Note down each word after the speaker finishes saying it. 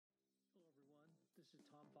This is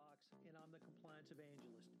Tom Fox, and I'm the Compliance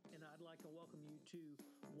Evangelist, and I'd like to welcome you to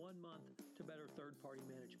 1 Month to Better Third-Party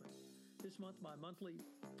Management. This month, my monthly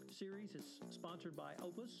series is sponsored by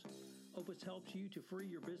Opus. Opus helps you to free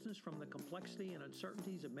your business from the complexity and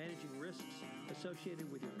uncertainties of managing risks associated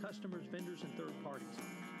with your customers, vendors, and third parties.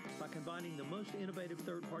 By combining the most innovative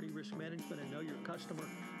third-party risk management and know your customer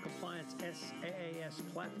compliance SaaS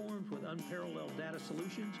platforms with unparalleled data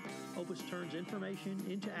solutions, Opus turns information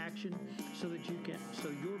into action so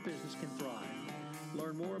your business can thrive.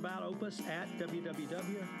 Learn more about Opus at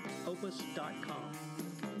www.opus.com.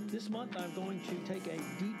 This month, I'm going to take a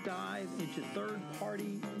deep dive into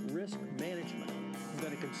third-party risk management. I'm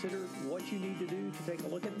going to consider what you need to do to take a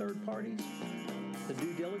look at third parties, the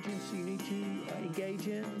due diligence you need to engage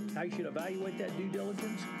in, how you should evaluate that due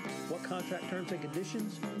diligence, what contract terms and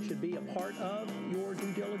conditions should be a part of your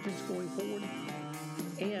due diligence going forward,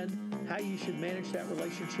 and how you should manage that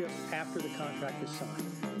relationship after the contract is signed.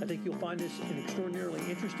 I think you'll find this an extraordinarily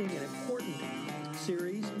interesting and important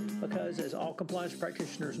series because, as all compliance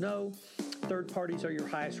practitioners know, third parties are your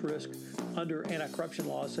highest risk under anti-corruption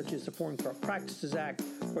laws such as the Foreign Corrupt Practices Act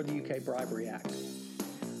or the UK Bribery Act.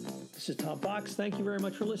 This is Tom Fox. Thank you very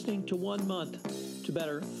much for listening to 1 Month to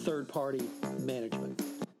Better Third-Party Management.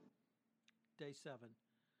 Day 7,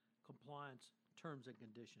 Compliance Terms and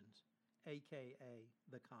Conditions, a.k.a.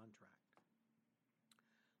 the contract.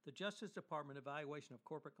 The Justice Department Evaluation of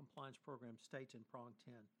Corporate Compliance Program states in Prong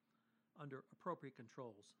 10, under appropriate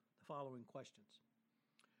controls, the following questions.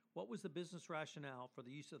 What was the business rationale for the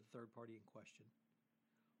use of the third party in question?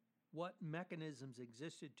 What mechanisms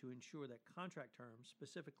existed to ensure that contract terms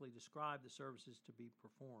specifically describe the services to be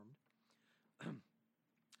performed,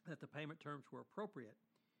 that the payment terms were appropriate,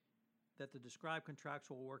 that the described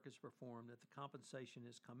contractual work is performed, that the compensation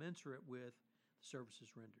is commensurate with the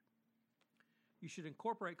services rendered? You should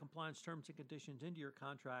incorporate compliance terms and conditions into your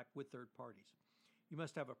contract with third parties. You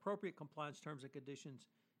must have appropriate compliance terms and conditions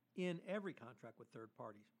in every contract with third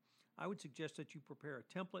parties. I would suggest that you prepare a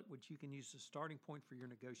template which you can use as a starting point for your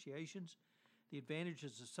negotiations. The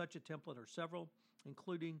advantages of such a template are several,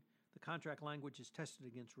 including the contract language is tested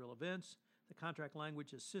against real events, the contract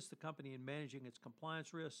language assists the company in managing its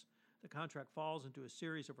compliance risks, the contract falls into a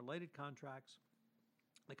series of related contracts,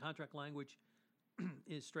 the contract language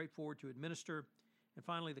is straightforward to administer, and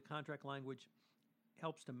finally, the contract language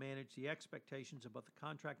helps to manage the expectations of both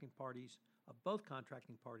contracting parties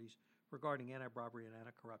regarding anti-bribery and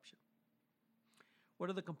anti-corruption. What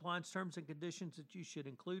are the compliance terms and conditions that you should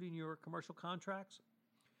include in your commercial contracts?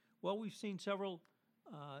 Well, we've seen several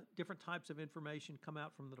different types of information come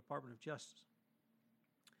out from the Department of Justice.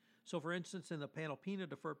 So, for instance, in the Panalpina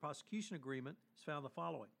Deferred Prosecution Agreement is found the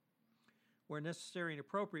following. Where necessary and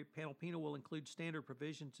appropriate, Panalpina will include standard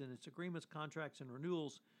provisions in its agreements, contracts, and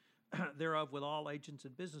renewals thereof with all agents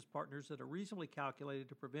and business partners that are reasonably calculated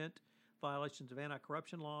to prevent violations of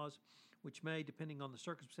anti-corruption laws, which may, depending on the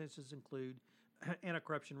circumstances, include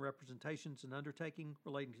anti-corruption representations and undertaking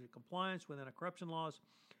relating to compliance with anti-corruption laws,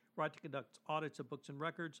 right to conduct audits of books and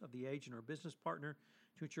records of the agent or business partner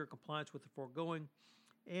to ensure compliance with the foregoing,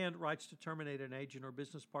 and rights to terminate an agent or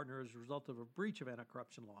business partner as a result of a breach of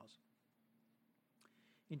anti-corruption laws.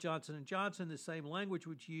 In Johnson & Johnson, the same language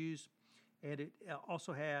was used, and it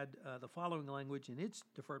also had the following language in its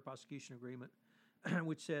deferred prosecution agreement,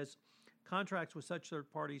 which says, contracts with such third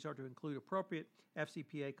parties are to include appropriate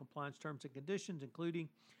FCPA compliance terms and conditions, including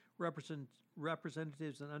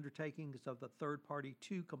representatives and undertakings of the third party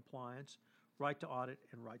to compliance, right to audit,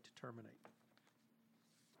 and right to terminate.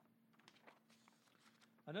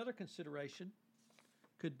 Another consideration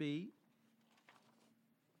could be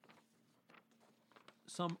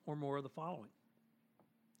some or more of the following.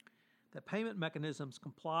 That payment mechanisms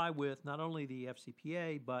comply with not only the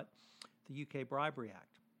FCPA, but the UK Bribery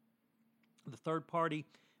Act. The third party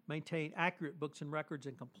maintain accurate books and records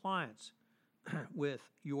in compliance with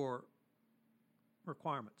your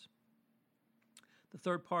requirements. The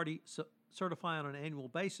third party certify on an annual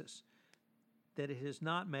basis that it has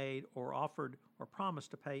not made or offered or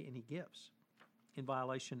promised to pay any gifts in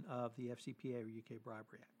violation of the FCPA or UK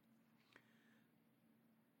Bribery Act.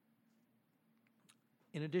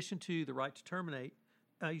 In addition to the right to terminate,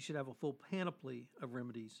 you should have a full panoply of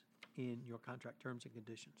remedies in your contract terms and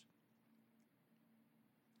conditions.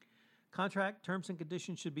 Contract terms and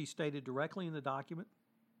conditions should be stated directly in the document,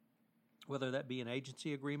 whether that be an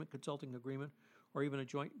agency agreement, consulting agreement, or even a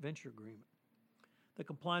joint venture agreement. The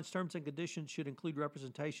compliance terms and conditions should include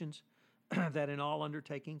representations that in all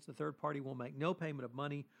undertakings the third party will make no payment of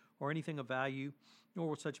money or anything of value, nor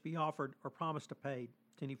will such be offered or promised to pay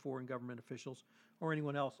to any foreign government officials or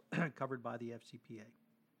anyone else covered by the FCPA.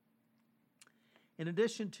 In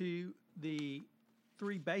addition to the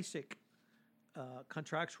three basic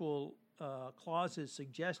contractual clauses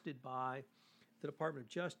suggested by the Department of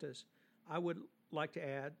Justice, I would like to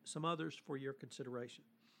add some others for your consideration.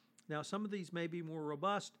 Now, some of these may be more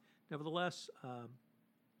robust. Nevertheless,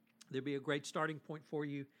 there'd be a great starting point for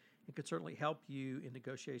you and could certainly help you in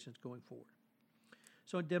negotiations going forward.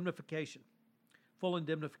 So, indemnification. Full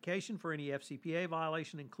indemnification for any FCPA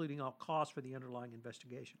violation, including all costs for the underlying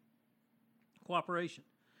investigation. Cooperation.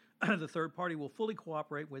 The third party will fully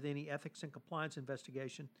cooperate with any ethics and compliance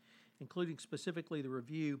investigation, including specifically the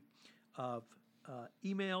review of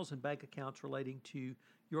emails and bank accounts relating to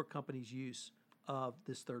your company's use of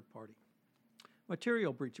this third party.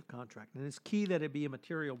 Material breach of contract, and it's key that it be a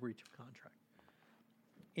material breach of contract.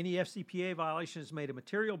 Any FCPA violation is made a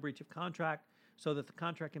material breach of contract so that the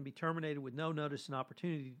contract can be terminated with no notice and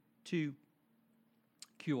opportunity to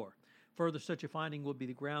cure. Further, such a finding would be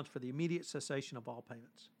the grounds for the immediate cessation of all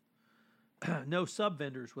payments. No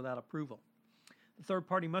sub-vendors without approval. The third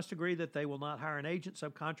party must agree that they will not hire an agent,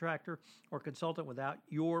 subcontractor, or consultant without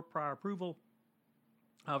your prior approval,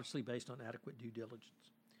 obviously based on adequate due diligence.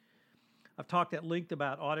 I've talked at length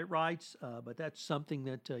about audit rights, but that's something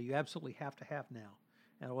that you absolutely have to have now.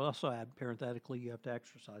 And I will also add, parenthetically, you have to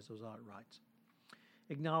exercise those audit rights.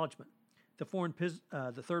 Acknowledgement.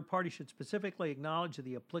 The third party should specifically acknowledge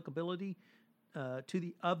the applicability of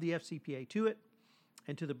the FCPA to it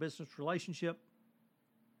and to the business relationship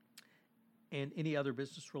and any other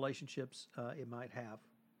business relationships it might have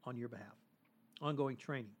on your behalf. Ongoing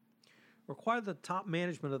training. Require the top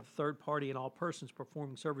management of the third party and all persons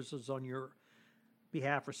performing services on your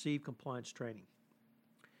behalf receive compliance training.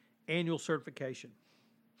 Annual certification.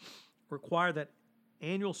 Require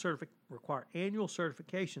annual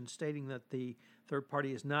certification stating that the third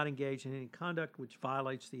party is not engaged in any conduct which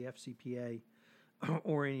violates the FCPA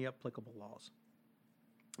or any applicable laws.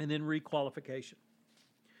 And then requalification.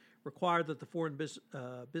 Require that the foreign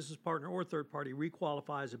business partner or third party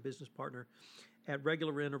requalify as a business partner at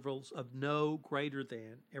regular intervals of no greater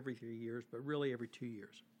than every 3 years, but really every 2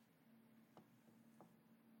 years.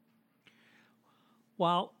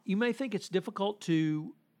 While you may think it's difficult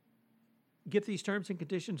to get these terms and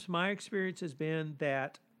conditions, my experience has been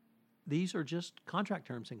that these are just contract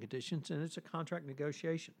terms and conditions, and it's a contract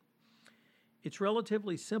negotiation. It's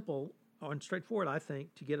relatively simple and straightforward, I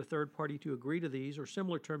think, to get a third party to agree to these or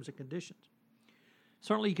similar terms and conditions.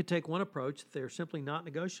 Certainly, you could take one approach. They're simply not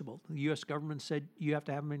negotiable. The U.S. government said you have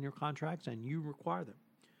to have them in your contracts, and you require them.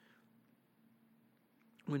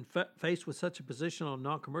 When faced with such a position on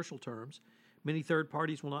non-commercial terms, many third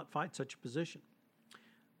parties will not fight such a position.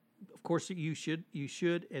 Of course, you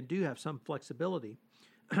should and do have some flexibility,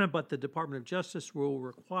 but the Department of Justice will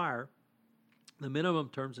require the minimum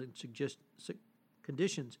terms and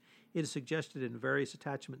conditions it is suggested in various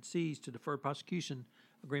attachment C's to deferred prosecution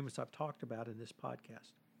agreements I've talked about in this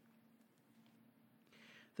podcast.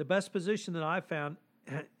 The best position that I've found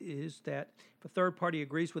is that if a third party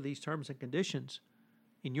agrees with these terms and conditions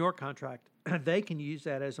in your contract, they can use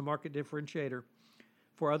that as a market differentiator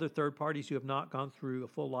for other third parties who have not gone through a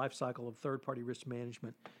full life cycle of third-party risk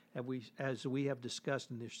management, as we have discussed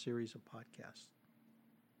in this series of podcasts.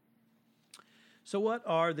 So what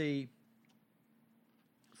are the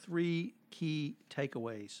 3 key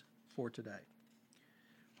takeaways for today?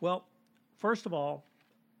 Well, first of all,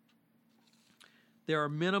 there are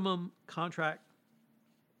minimum contract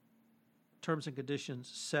terms and conditions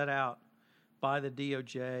set out by the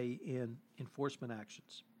DOJ in enforcement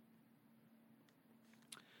actions.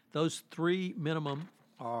 Those 3 minimum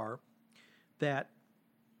are that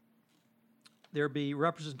there be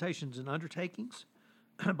representations and undertakings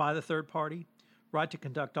by the third party, right to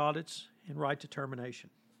conduct audits, and right to termination.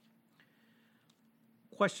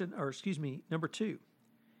 Number 2.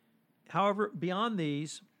 However, beyond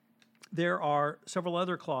these, there are several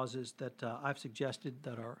other clauses that I've suggested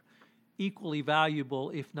that are equally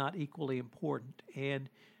valuable, if not equally important, and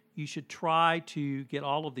you should try to get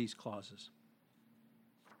all of these clauses.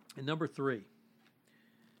 And number 3,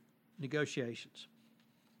 negotiations.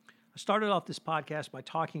 I started off this podcast by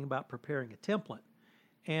talking about preparing a template,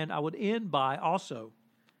 and I would end by also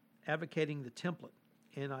advocating the template.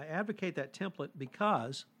 And I advocate that template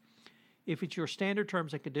because if it's your standard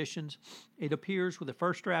terms and conditions, it appears with the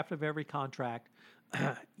first draft of every contract.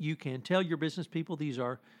 You can tell your business people these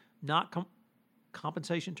are not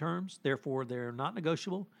compensation terms, therefore they're not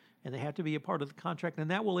negotiable, and they have to be a part of the contract,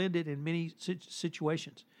 and that will end it in many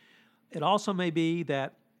situations. It also may be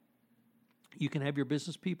that you can have your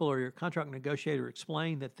business people or your contract negotiator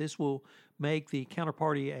explain that this will make the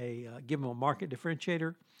counterparty give them a market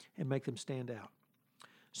differentiator and make them stand out.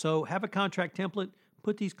 So have a contract template,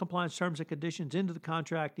 put these compliance terms and conditions into the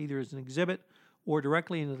contract, either as an exhibit or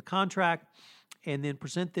directly into the contract, and then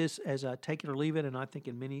present this as a take it or leave it. And I think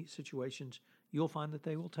in many situations, you'll find that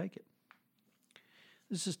they will take it.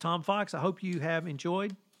 This is Tom Fox. I hope you have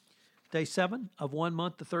enjoyed day 7 of 1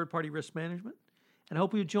 month to third-party risk management, and I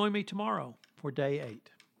hope you'll join me tomorrow for day 8.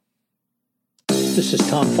 This is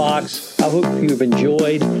Tom Fox. I hope you've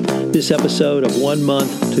enjoyed this episode of 1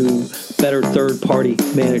 month to better third-party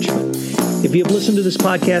management. If you have listened to this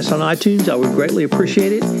podcast on iTunes, I would greatly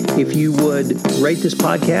appreciate it if you would rate this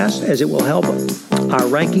podcast, as it will help our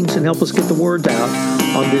rankings and help us get the word out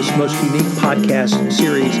on this most unique podcast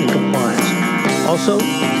series in compliance. Also,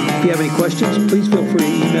 if you have any questions, please feel free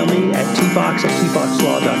to email me at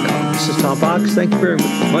tfox@tfoxlaw.com. This is Tom Fox. Thank you very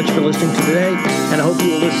much for listening to today, and I hope you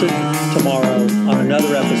will listen tomorrow on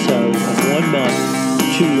another episode of 1 month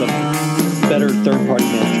to better third-party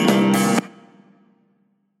management.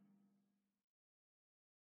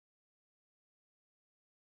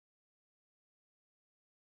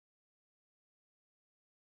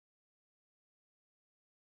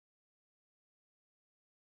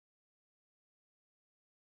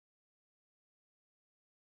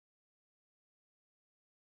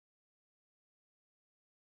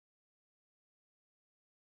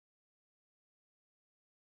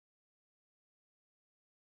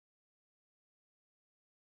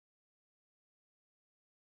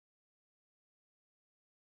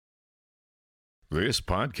 This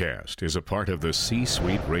podcast is a part of the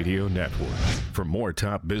C-Suite Radio Network. For more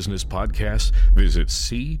top business podcasts, visit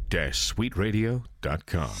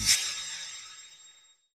c-suiteradio.com.